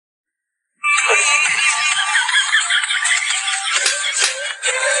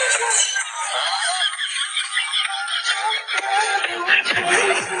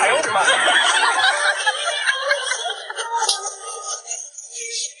哎呦我的妈！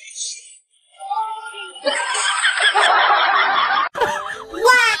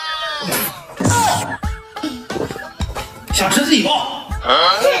想吃自己抱。妈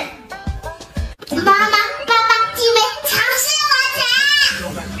妈，爸爸，你们尝试我才。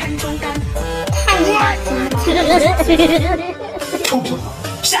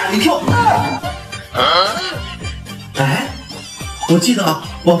吓了一跳。哎，我记得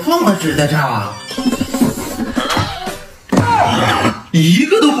我放了纸在这儿啊，一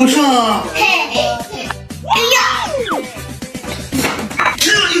个都不剩啊。嘿，哎呀，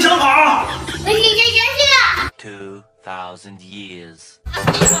这你正好。我现在学2000 years。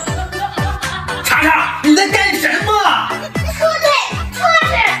查查，你在干什么？说对，错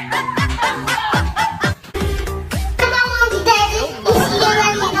是。爸爸忘记带一起扔了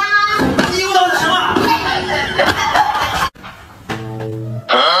你了。你又闹的什么？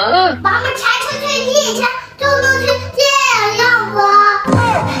妈妈柴出去地上，就能去这样吧。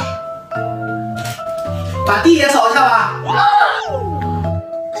把地也扫一下吧。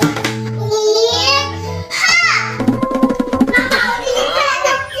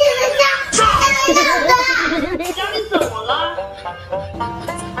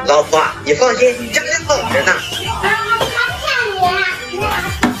老婆，你放心，你家里好着呢。他骗你，你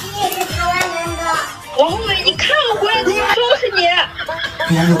也是台湾人的。王伟，你看我回来怎么收拾你？哎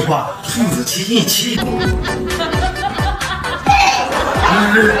呀，老婆，父子齐心，齐。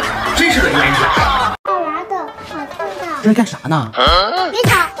真是个冤家。好玩的，好听的。这是干啥呢？别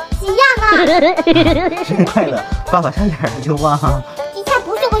吵，洗样呢。生日快乐，爸爸差点就忘。今天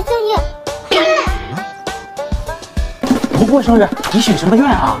不是我生日。不过生日，你许什么愿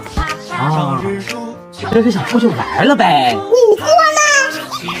啊？啊，这是想出去玩了呗。你过呢？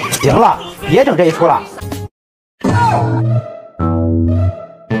行了，别整这一出了。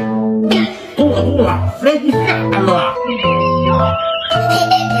不了，来你干了。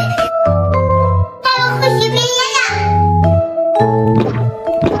爸爸喝许杯呀！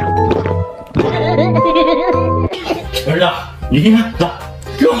儿子，你看，走，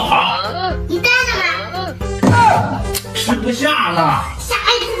这么好。你带了吗？吃不下了。啥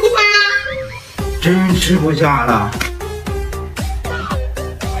也吃不下。真吃不下了。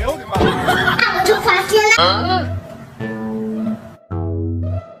哎呦我的妈！爸爸就发现了。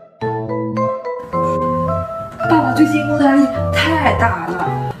爸爸最近工作压力太大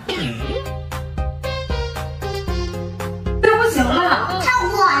了，这不行了。看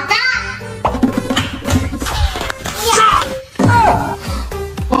我的。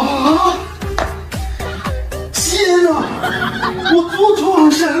啊！天哪！我做错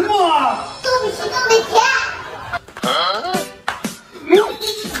了什么？对不起，对不起。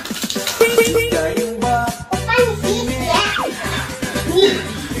我帮你洗洗。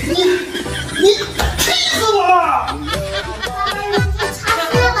你气死我了！爸爸，你去茶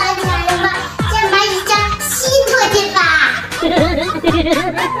室玩起来了吧？先买一家新特技吧。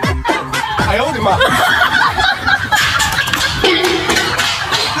哎呦我的妈！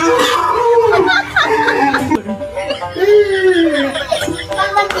爸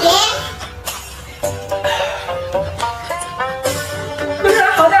爸别。不是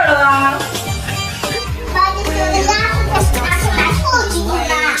好点了吗？把你手的牙齿拿出来透几天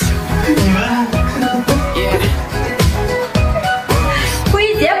吧。你们五一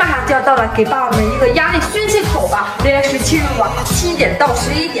节马上就要到了，给爸爸们一个压力宣泄口吧。6月17日晚7点到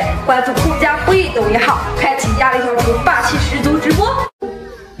11点，关注空家会议抖音号，开启压力消除霸气十足直播。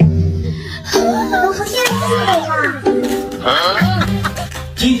都是电视的呀。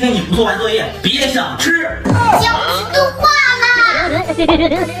今天你不做完作业，别想吃。教室都化了。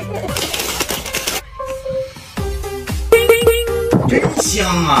真香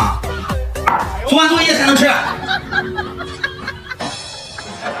啊！做完作业才能吃。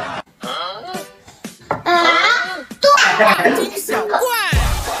对。小怪。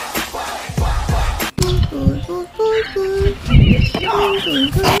住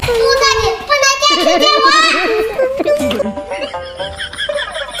那里，不能电视电玩。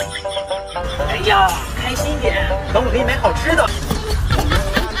哎呀，开心点，等我给你买好吃的。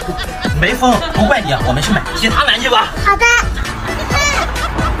没风，不怪你，我们去买其他玩具吧。好的。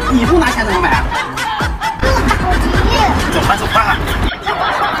你不拿钱怎么买？走吧，走吧。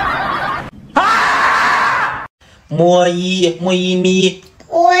啊！摸一摸一咪，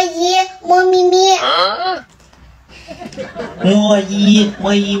摸一摸咪咪，摸一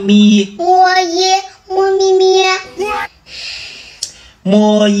摸一咪，摸一摸咪咪，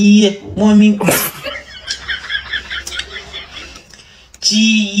摸一摸咪。鸡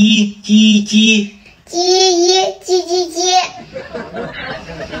鸡鸡鸡一鸡鸡鸡，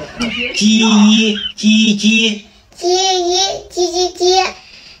鸡鸡鸡鸡一鸡鸡鸡，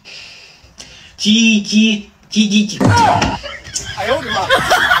鸡鸡鸡鸡鸡。哎呦我的妈！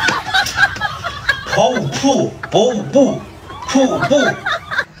跑舞铺跑舞步铺舞步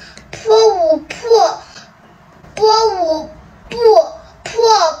破舞破，波舞步破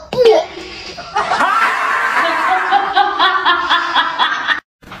布。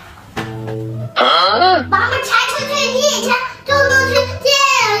把我们柴出去，你以前就能去这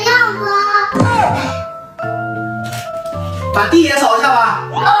样子。把地也扫一下吧。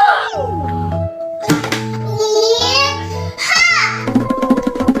你，哼！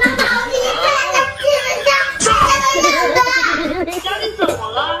妈妈，我给你看看这个样子。家里怎么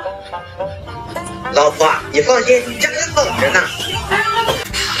了？老婆，你放心，家里好着呢。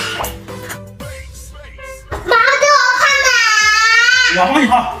妈妈对我快满。我帮你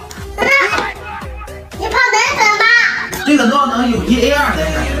泡。你泡奶粉吧。这个诺能有机 A2 奶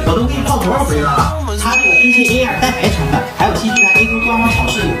粉，我都给你泡多少回了？它这个珍稀 A2 蛋白成分，还有新西兰 A2 官方考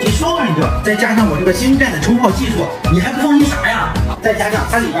试有机双认证，再加上我这个精湛的冲泡技术，你还不放心啥呀？再加上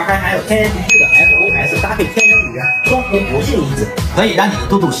它里边还含有天然提取的 FOS 搭配天然乳源，双重活性因子，可以让你的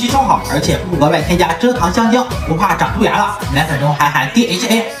痘痘吸收好，而且不额外添加蔗糖香精，不怕长蛀牙了。奶粉中还含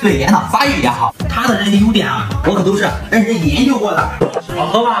DHA， 对眼脑发育也好。它的这些优点啊，我可都是认真研究过的。好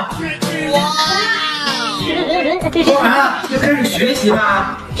喝吗？说完了就开始学习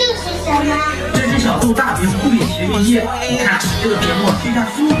吧。这是什么？这是小度大屏护眼学习机，你看这个屏幕就像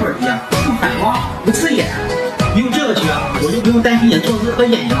书本一样，不反光不刺眼。用这个学，我就不用担心眼错字和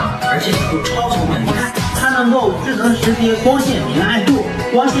眼影了，而且有超聪明。你看，它能够智能识别光线明暗度，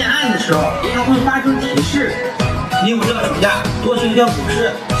光线暗的时候，它会发出提示。利用这个暑假多学学古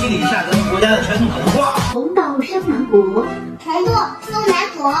诗，积累一下咱们国家的传统文化。红豆生南国，红豆生南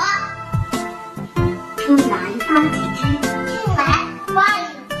国，春来发几枝。春来花一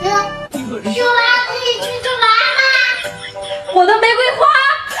枝。说完可以去种完吗？我的玫瑰花，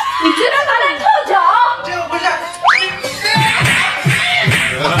你居然拿来泡脚！这样不是？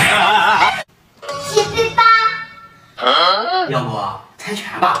起飞吧！要不猜拳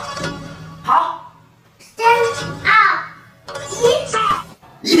吧？好。 3、2、1，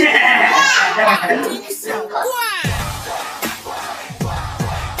耶！猪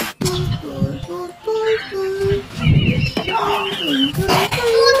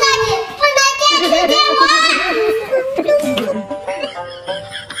大姐不能电视电我。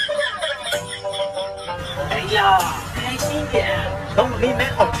哎呀，开心点，等我给你买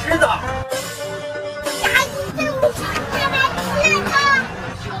好吃的。啥意思？我想再来吃呢。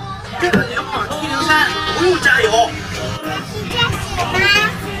这个年号703，不用加油。是加水吗？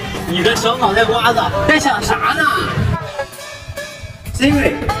你个小脑袋瓜子，在想啥呢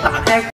 ？Siri，打开。